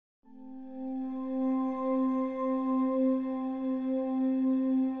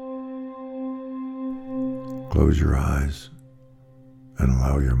Close your eyes and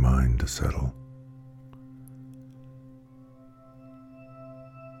allow your mind to settle.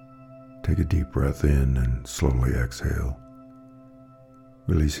 Take a deep breath in and slowly exhale,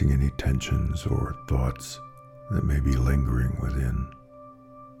 releasing any tensions or thoughts that may be lingering within.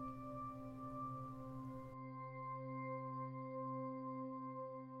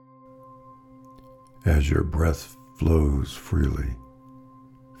 As your breath flows freely,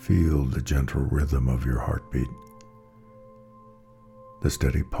 feel the gentle rhythm of your heartbeat, the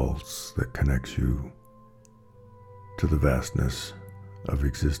steady pulse that connects you to the vastness of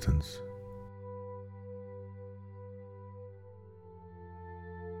existence.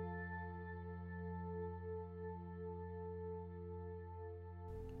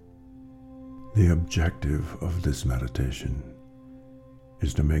 The objective of this meditation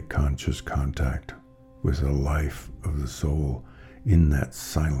is to make conscious contact with the life of the soul in that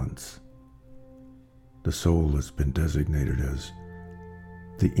silence. The soul has been designated as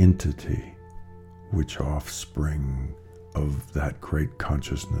the entity which offspring of that great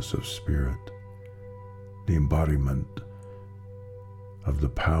consciousness of spirit, the embodiment of the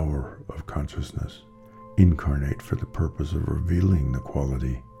power of consciousness, incarnate for the purpose of revealing the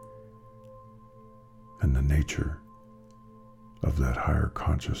quality and the nature of that higher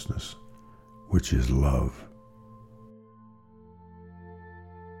consciousness, which is love.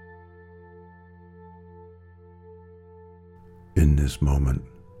 In this moment,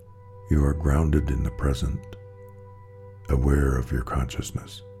 you are grounded in the present, aware of your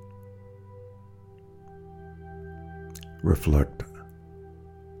consciousness. Reflect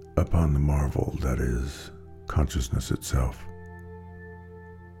upon the marvel that is consciousness itself,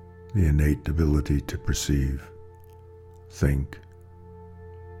 the innate ability to perceive, think,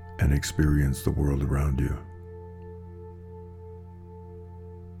 and experience the world around you.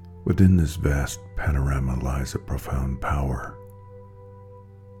 Within this vast panorama lies a profound power,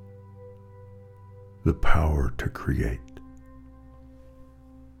 the power to create.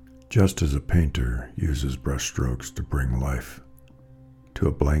 Just as a painter uses brushstrokes to bring life to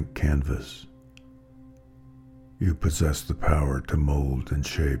a blank canvas, you possess the power to mold and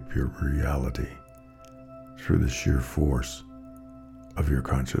shape your reality through the sheer force of your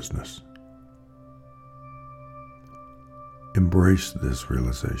consciousness. Embrace this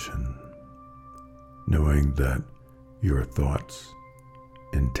realization, knowing that your thoughts,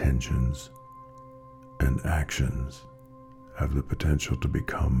 intentions, and actions have the potential to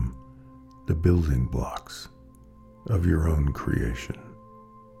become the building blocks of your own creation.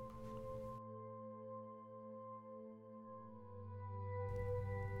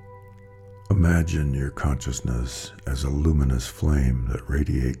 Imagine your consciousness as a luminous flame that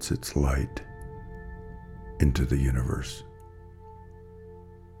radiates its light into the universe.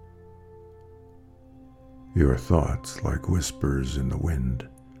 Your thoughts, like whispers in the wind,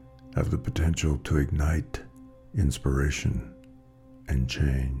 have the potential to ignite inspiration and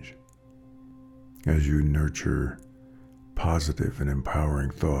change. As you nurture positive and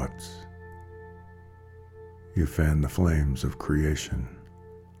empowering thoughts, you fan the flames of creation,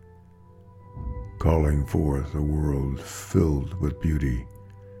 calling forth a world filled with beauty,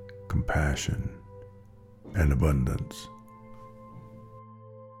 compassion, and abundance.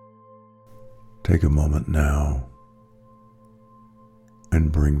 Take a moment now and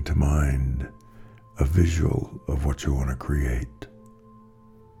bring to mind a visual of what you want to create.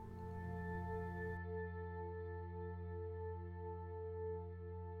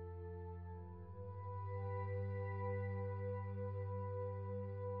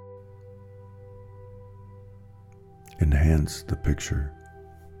 Enhance the picture.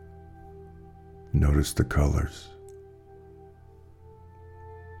 Notice the colors,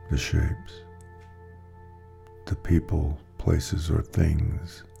 the shapes, the people, places, or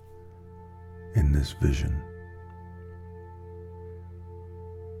things in this vision.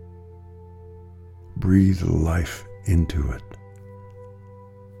 Breathe life into it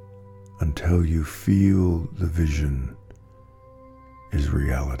until you feel the vision is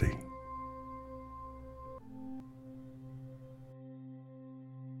reality.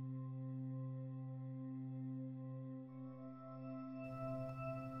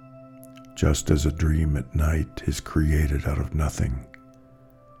 Just as a dream at night is created out of nothing,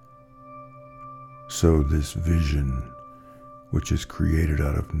 so this vision, which is created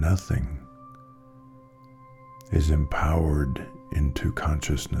out of nothing, is empowered into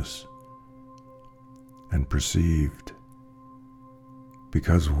consciousness and perceived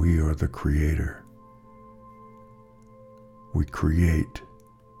because we are the creator. We create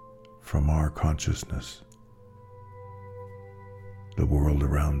from our consciousness the world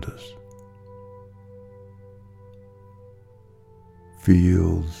around us.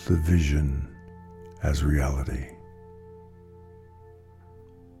 Feel the vision as reality.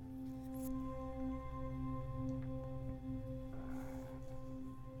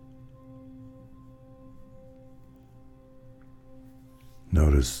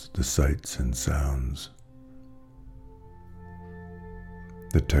 Notice the sights and sounds,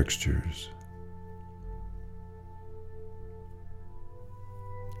 the textures.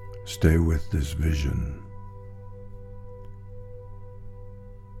 Stay with this vision.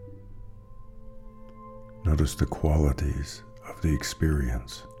 Notice the qualities of the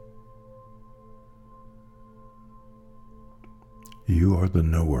experience. You are the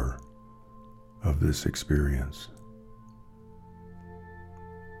knower of this experience.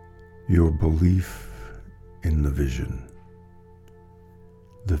 Your belief in the vision,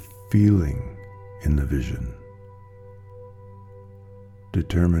 the feeling in the vision,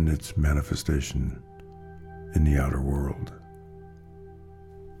 determine its manifestation in the outer world.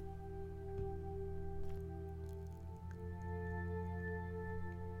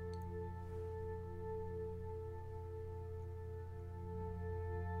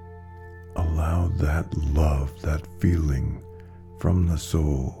 Allow that love, that feeling from the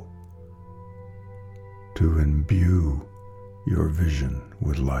soul to imbue your vision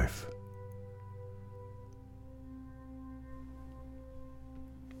with life.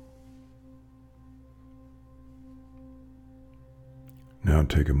 Now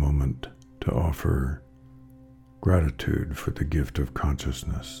take a moment to offer gratitude for the gift of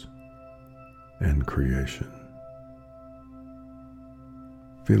consciousness and creation.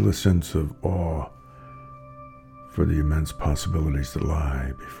 Feel a sense of awe for the immense possibilities that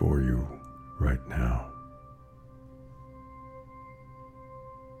lie before you right now.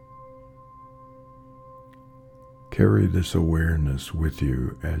 Carry this awareness with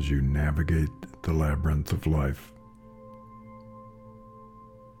you as you navigate the labyrinth of life,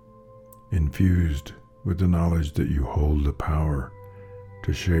 infused with the knowledge that you hold the power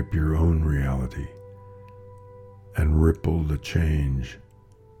to shape your own reality and ripple the change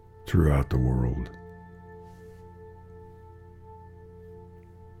throughout the world.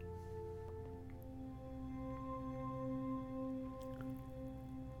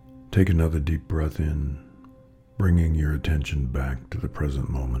 Take another deep breath in, bringing your attention back to the present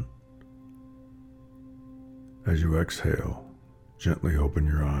moment. As you exhale, gently open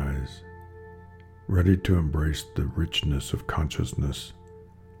your eyes, ready to embrace the richness of consciousness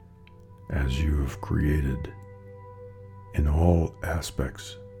as you have created in all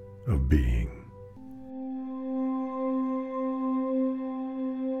aspects of being.